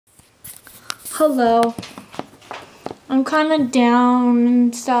Hello. I'm kind of down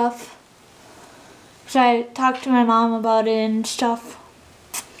and stuff. So I talked to my mom about it and stuff.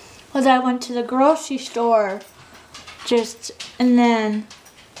 Because I went to the grocery store and then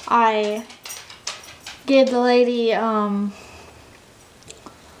I gave the lady my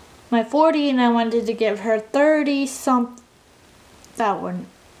 40 and I wanted to give her 30 something. That wouldn't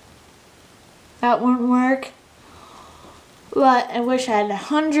work. But I wish I had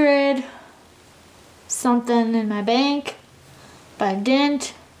 100 something in my bank, but I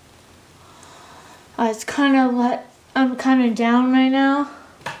didn't. I'm kind of down right now.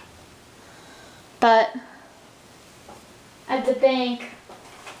 But at the bank,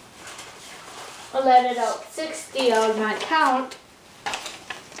 I let it out 60 out of my account,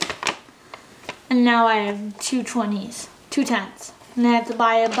 and now I have 2 10s, and I have to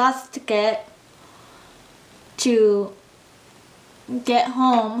buy a bus ticket to get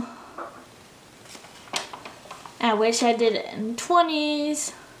home. I wish I did it in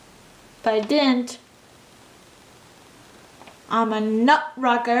 20s, but I didn't. I'm a nut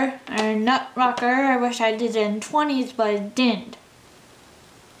rocker. I wish I did it in 20s, but I didn't.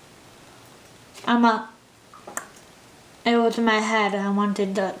 It was in my head. I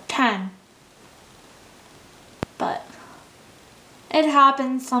wanted the 10. But it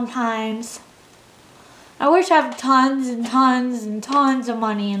happens sometimes. I wish I had tons and tons and tons of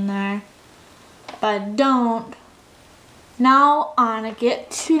money in there, but I don't. Now on to get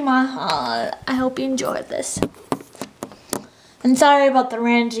to my haul. I hope you enjoyed this. And sorry about the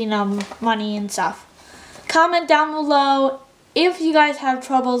ranting of money and stuff. Comment down below if you guys have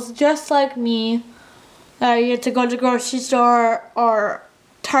troubles just like me. You have to go to the grocery store or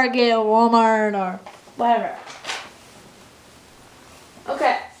Target or Walmart or whatever.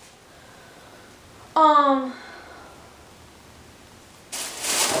 Okay.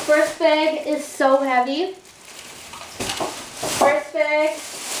 First bag is so heavy. First bag,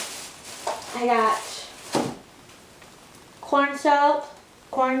 I got corn salad.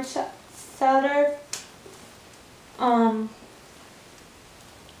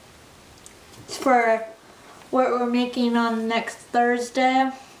 It's for what we're making on next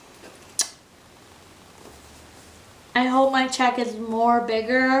Thursday. I hope my check is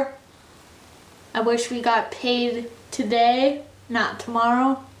bigger. I wish we got paid today, not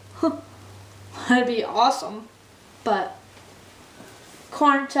tomorrow. That'd be awesome. But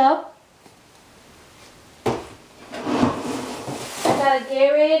corn chip. I got a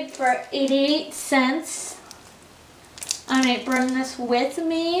Gatorade for 88 cents. I might bring this with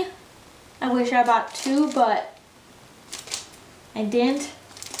me. I wish I bought 2, but I didn't.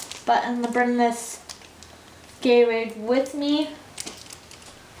 But I'm gonna bring this Gatorade with me.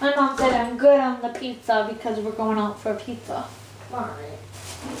 My mom said I'm good on the pizza because we're going out for pizza. Alright.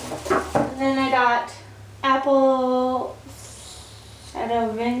 And then I got apple cider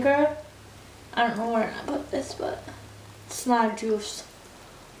vinegar. I don't know where I put this, but it's not a juice.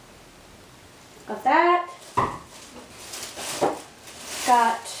 Got that.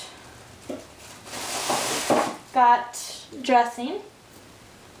 Got dressing.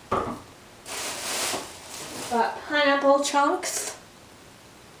 Got pineapple chunks.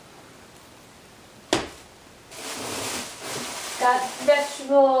 Got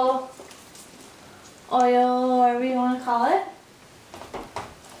vegetable oil, whatever you want to call it.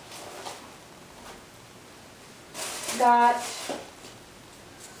 Got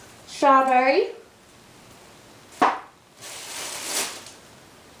strawberry.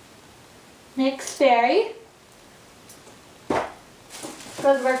 Mixed berry.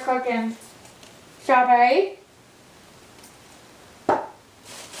 Because we're cooking strawberry.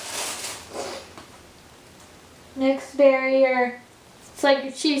 Mixed berry, or it's like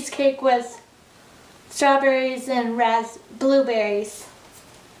a cheesecake with strawberries and blueberries.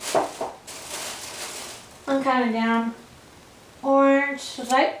 I'm kind of down. Orange, it's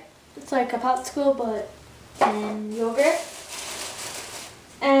like a popsicle, but in yogurt.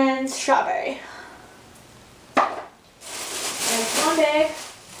 And strawberry. There's one bag.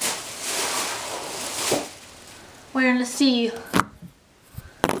 We're gonna see.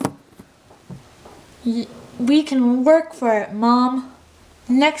 We can work for it, Mom.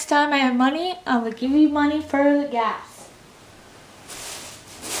 Next time I have money, I will give you money for the gas.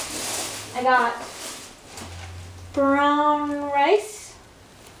 I got brown rice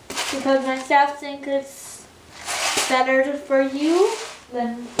because my staff think it's better for you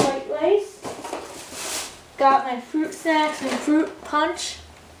than white rice. Got my fruit snacks and fruit punch.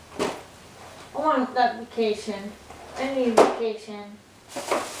 I want that vacation. I need vacation.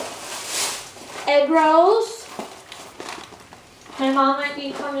 Egg rolls. My mom might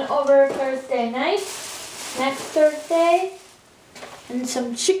be coming over Thursday Thursday night. Next Thursday. And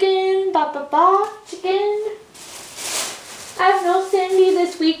some chicken. Chicken. I have no Sandy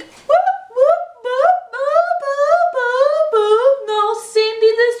this week. No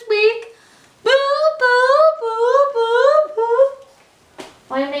Sandy this week.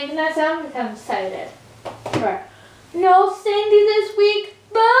 Why am I making that sound? Because I'm excited. Sure. No Sandy this week.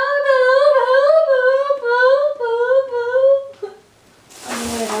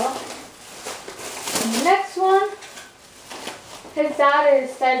 And the next one, his dad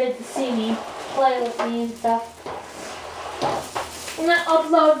is excited to see me, play with me and stuff. I'm gonna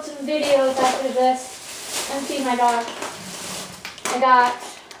upload some videos after this and see my dog. I got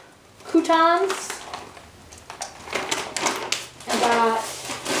croutons. I got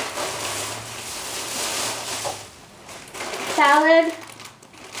salad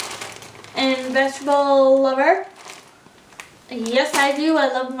and vegetable lover. Yes, I do. I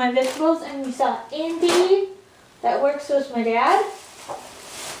love my vegetables. And we saw Andy that works with my dad.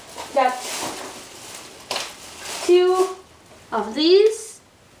 Got 2 of these.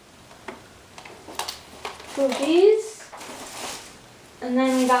 2 of these. And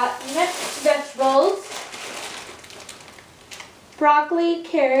then we got mixed vegetables. Broccoli,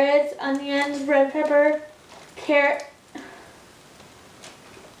 carrots, onions, red pepper, carrot,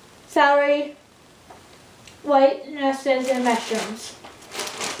 celery, white lettuce, and mushrooms.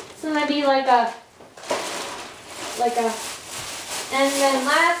 It's gonna be like a, and then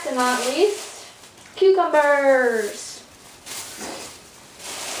last but not least, cucumbers.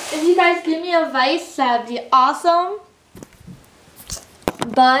 If you guys give me advice, that'd be awesome.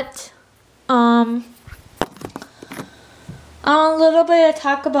 But, a little bit of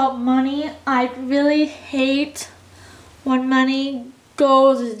talk about money. I really hate when money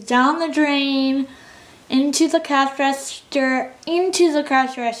goes down the drain, into the cash register.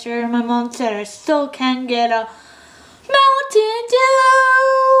 My mom said I still can get a Mountain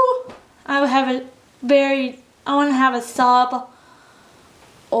Dew. I want to have a sub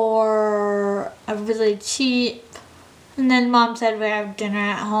or a really cheap. And then Mom said we have dinner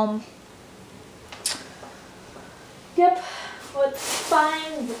at home. Yep. Let's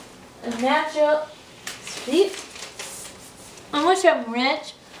find a natural sweet. I wish I'm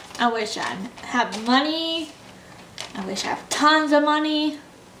rich. I wish I have money. I wish I have tons of money.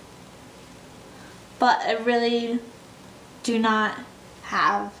 But I really do not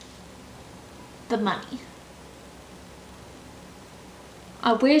have the money.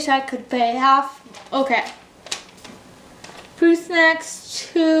 I wish I could pay half. Okay. Fruit snacks,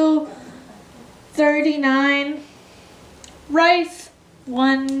 $2.39. Rice,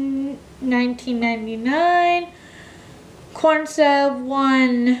 $1.19.99. Corn syrup,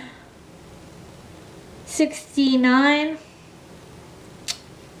 $1.69.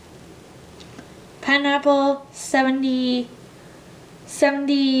 Pineapple,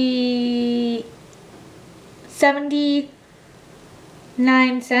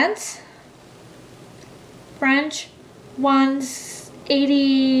 79 cents. French,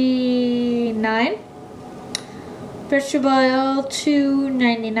 $1.89. Vegetable oil,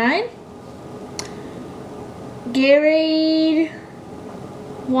 $2.99. Gatorade,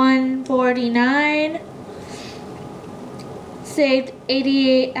 $1.49. Saved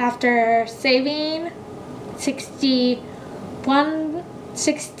 $88 after saving 61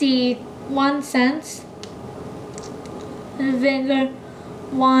 cents. And vinegar,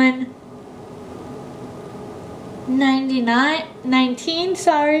 $1.19.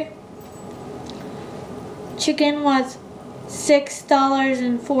 Sorry. Chicken was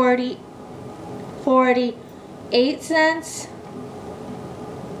 $6.48.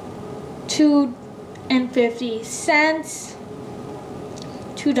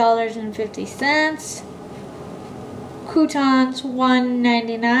 $2.50. Croutons,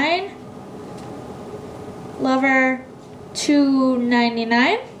 $1.99. Lover,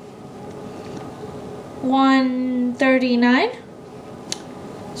 $2.99. $1.39.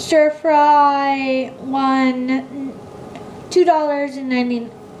 Stir fry,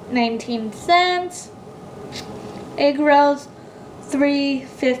 $2.19. Egg rolls,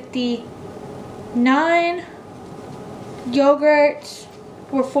 $3.59. Yogurts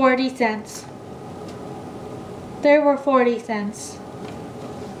were 40 cents. They were 40 cents.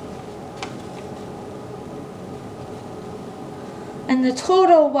 And the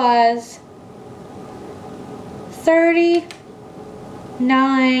total was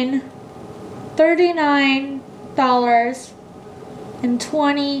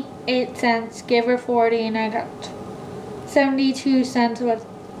 $39.28. Gave her 40 and I got 72 cents with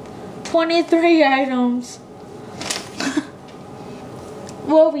 23 items.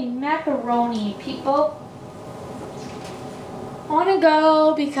 will be macaroni, people. I want to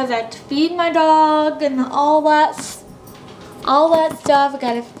go because I have to feed my dog and all that stuff. I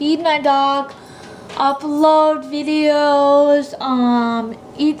gotta feed my dog, upload videos,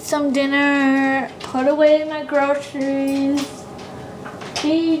 eat some dinner, put away my groceries,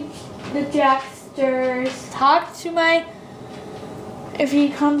 feed the Jacksters, talk to my, if he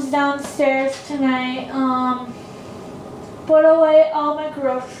comes downstairs tonight, put away all my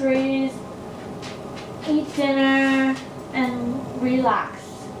groceries, eat dinner, and relax.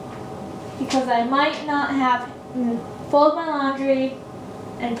 Because I might not have fold my laundry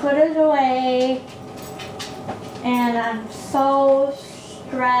and put it away, and I'm so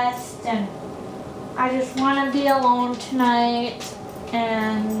stressed, and I just want to be alone tonight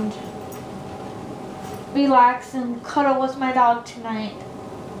and relax and cuddle with my dog tonight.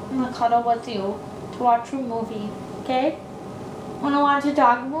 I'm gonna cuddle with you to watch a movie, okay? Wanna watch a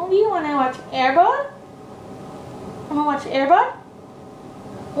dog movie? Wanna watch Air Bud? Wanna watch Air Bud?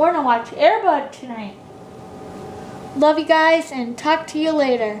 We're gonna watch Air Bud tonight. Love you guys and talk to you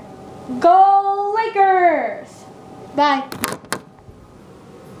later. Go Lakers! Bye.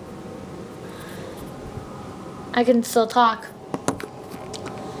 I can still talk.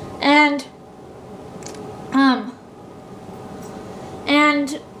 And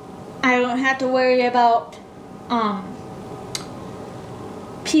I don't have to worry about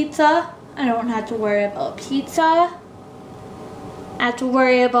pizza. I don't have to worry about pizza. I have to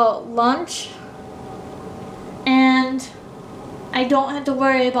worry about lunch. And I don't have to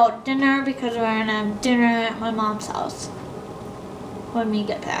worry about dinner because we're gonna have dinner at my mom's house when we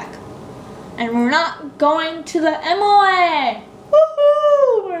get back. And we're not going to the MOA!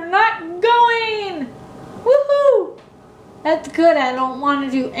 Woohoo! We're not going! Woohoo! That's good. I don't want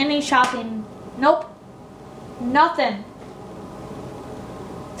to do any shopping. Nope. Nothing.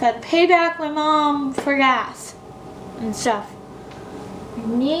 Said pay back my mom for gas and stuff.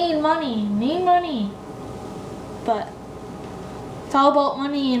 Need money. But it's all about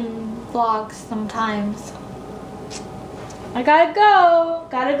money in vlogs sometimes. I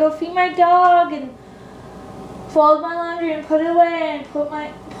gotta go feed my dog and fold my laundry and put it away and put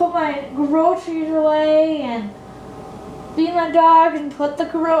my groceries away and feed my dog and put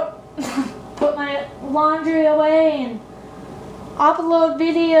my laundry away and upload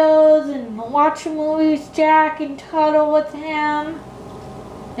videos and watch a movie with Jack and cuddle with him.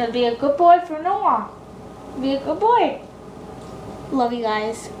 He'll be a good boy from now on. Be a good boy. Love you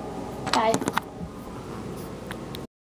guys. Bye.